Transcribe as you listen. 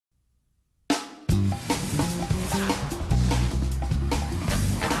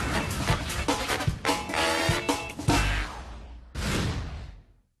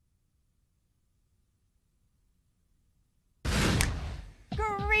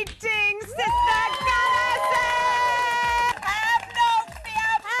exciting, Sister Goddesses! Have no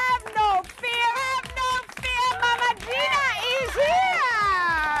fear, have no fear, have no fear! Mama Gena is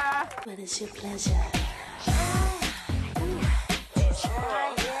here! What is your pleasure?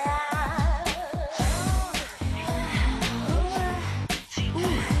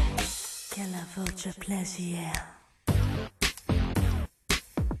 Quelle est votre plaisir?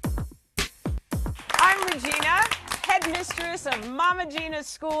 I'm Regina, headmistress of Mama Gena's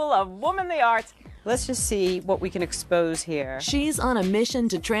School of Womanly Arts. Let's just see what we can expose here. She's on a mission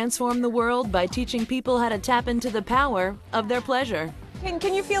to transform the world by teaching people how to tap into the power of their pleasure.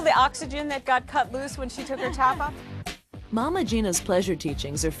 Can you feel the oxygen that got cut loose when she took her top off? Mama Gena's pleasure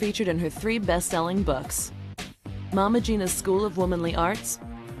teachings are featured in her 3 best-selling books: Mama Gena's School of Womanly Arts,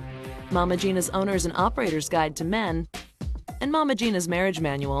 Mama Gena's Owner's and Operator's Guide to Men, and Mama Gena's Marriage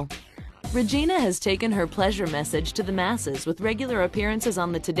Manual. Regina has taken her pleasure message to the masses with regular appearances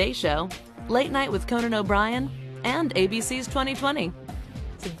on The Today Show, Late Night with Conan O'Brien, and ABC's 2020.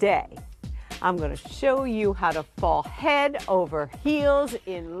 Today, I'm going to show you how to fall head over heels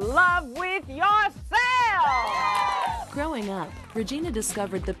in love with yourself! Growing up, Regina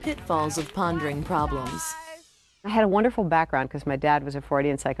discovered the pitfalls of pondering problems. I had a wonderful background because my dad was a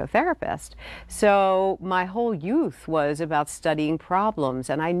Freudian psychotherapist. So my whole youth was about studying problems.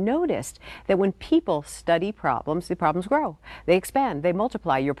 And I noticed that when people study problems, the problems grow. They expand, they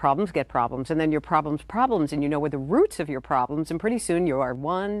multiply. Your problems get problems, and then your problems, and you know where the roots of your problems, and pretty soon you are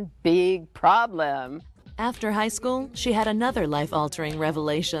one big problem. After high school, she had another life-altering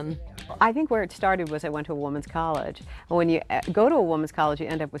revelation. I think where it started was I went to a women's college. And when you go to a women's college, you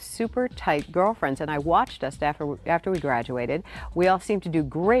end up with super tight girlfriends. And I watched us after we graduated. We all seemed to do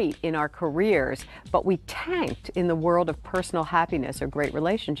great in our careers, but we tanked in the world of personal happiness or great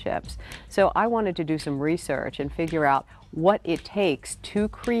relationships. So I wanted to do some research and figure out what it takes to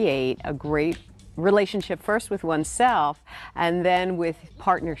create a great relationship, first with oneself and then with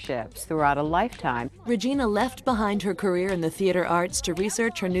partnerships throughout a lifetime. Regina left behind her career in the theater arts to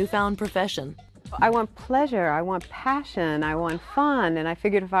research her newfound profession. I want pleasure, I want passion, I want fun, and I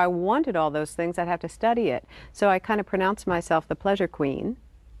figured if I wanted all those things, I'd have to study it. So I kind of pronounced myself the pleasure queen.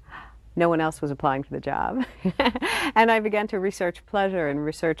 No one else was applying for the job. And I began to research pleasure and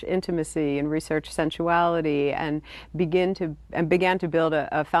research intimacy and research sensuality and began to build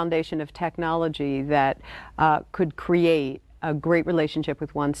a foundation of technology that could create a great relationship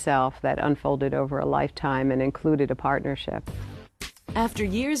with oneself that unfolded over a lifetime and included a partnership. After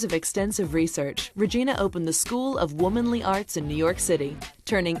years of extensive research, Regina opened the School of Womanly Arts in New York City,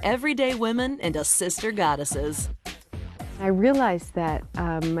 turning everyday women into sister goddesses. I realized that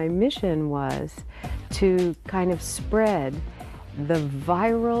my mission was to kind of spread the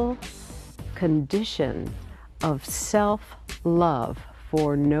viral condition of self-love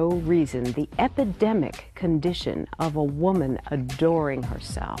for no reason, the epidemic condition of a woman adoring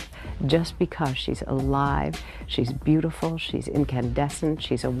herself just because she's alive, she's beautiful, she's incandescent,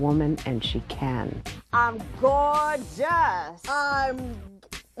 she's a woman, and she can. I'm gorgeous! I'm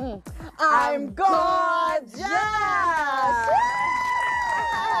gorgeous! Yeah.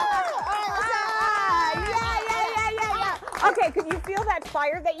 Okay, could you feel that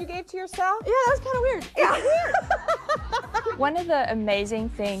fire that you gave to yourself? Yeah, that was kind of weird. Yeah. One of the amazing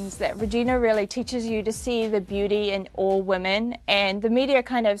things that Regina really teaches you to see the beauty in all women, and the media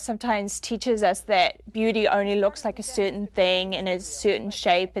kind of sometimes teaches us that beauty only looks like a certain thing in a certain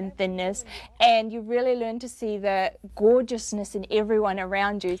shape and thinness, and you really learn to see the gorgeousness in everyone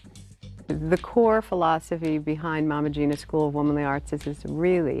around you. The core philosophy behind Mama Gena's School of Womanly Arts is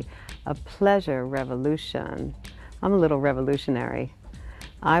really a pleasure revolution. I'm a little revolutionary.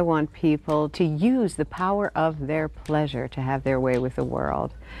 I want people to use the power of their pleasure to have their way with the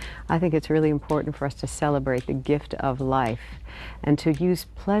world. I think it's really important for us to celebrate the gift of life and to use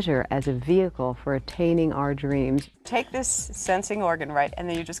pleasure as a vehicle for attaining our dreams. Take this sensing organ, right, and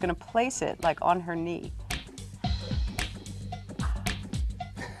then you're just going to place it like on her knee.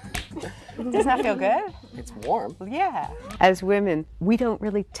 Doesn't that feel good? It's warm. Yeah. As women, we don't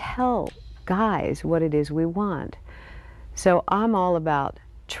really tell guys what it is we want. So I'm all about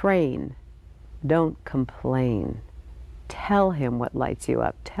train, don't complain. Tell him what lights you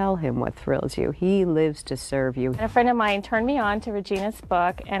up. Tell him what thrills you. He lives to serve you. And a friend of mine turned me on to Regina's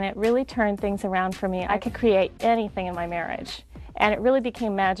book, and it really turned things around for me. I could create anything in my marriage, and it really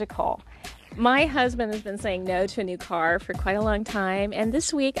became magical. My husband has been saying no to a new car for quite a long time, and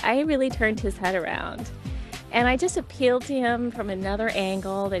this week I really turned his head around. And I just appealed to him from another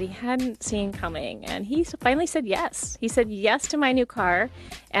angle that he hadn't seen coming. And he finally said yes. He said yes to my new car,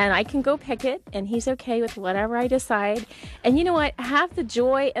 and I can go pick it, and he's okay with whatever I decide. And you know what? Half the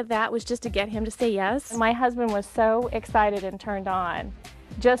joy of that was just to get him to say yes. My husband was so excited and turned on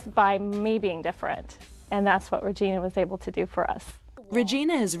just by me being different. And that's what Regina was able to do for us.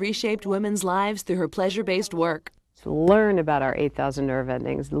 Regina has reshaped women's lives through her pleasure-based work. Learn about our 8,000 nerve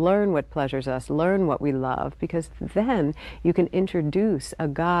endings, learn what pleasures us, learn what we love, because then you can introduce a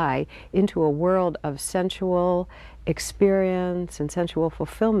guy into a world of sensual experience and sensual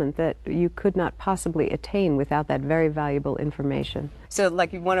fulfillment that you could not possibly attain without that very valuable information. So,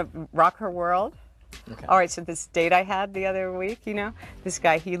 like, you want to rock her world? Okay. All right, so this date I had the other week, you know, this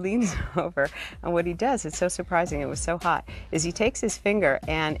guy, he leans over, and what he does, it's so surprising, it was so hot, is he takes his finger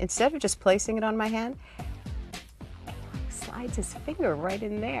and instead of just placing it on my hand, slides his finger right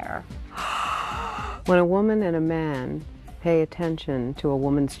in there. When a woman and a man pay attention to a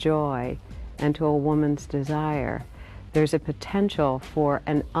woman's joy and to a woman's desire, there's a potential for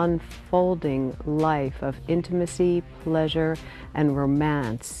an unfolding life of intimacy, pleasure, and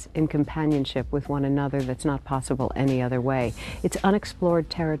romance in companionship with one another that's not possible any other way. It's unexplored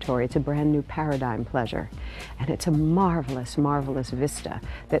territory. It's a brand new paradigm pleasure. And it's a marvelous, marvelous vista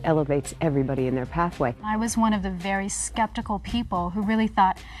that elevates everybody in their pathway. I was one of the very skeptical people who really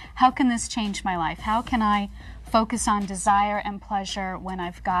thought, how can this change my life? How can I focus on desire and pleasure when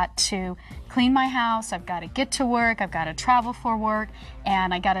I've got to clean my house, I've got to get to work, I've got to travel for work,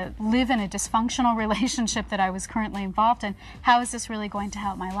 and I got to live in a dysfunctional relationship that I was currently involved in. How is this really going to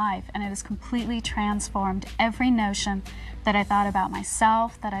help my life? And it has completely transformed every notion that I thought about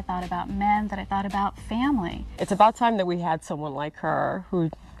myself, that I thought about men, that I thought about family. It's about time that we had someone like her who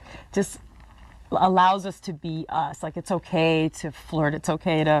just allows us to be us. Like, it's okay to flirt, it's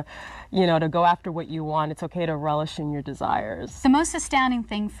okay to, you know, to go after what you want, it's okay to relish in your desires. The most astounding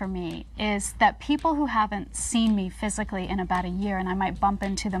thing for me is that people who haven't seen me physically in about a year, and I might bump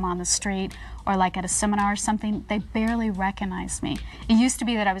into them on the street or like at a seminar or something, they barely recognize me. It used to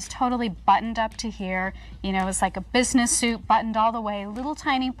be that I was totally buttoned up to here, you know, it was like a business suit buttoned all the way, little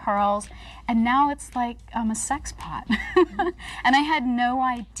tiny pearls, and now it's like I'm a sex pot. And I had no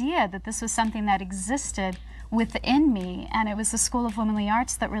idea that this was something that existed within me, and it was the School of Womanly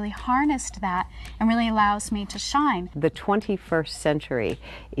Arts that really harnessed that and really allows me to shine. The 21st century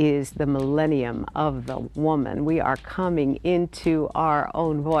is the millennium of the woman. We are coming into our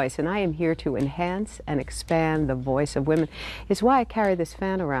own voice, and I am here to enhance and expand the voice of women. It's why I carry this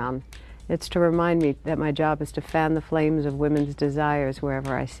fan around. It's to remind me that my job is to fan the flames of women's desires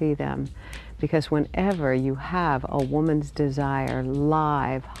wherever I see them. Because whenever you have a woman's desire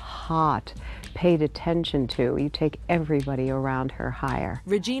live, hot, paid attention to, you take everybody around her higher.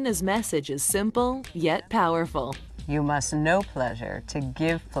 Regina's message is simple yet powerful. You must know pleasure to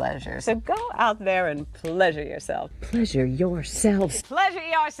give pleasure. So go out there and pleasure yourself. Pleasure yourselves. Pleasure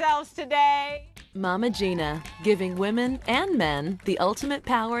yourselves today. Mama Gena, giving women and men the ultimate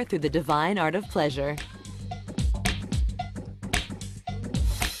power through the divine art of pleasure.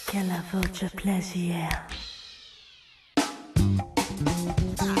 Que la votre plaisir.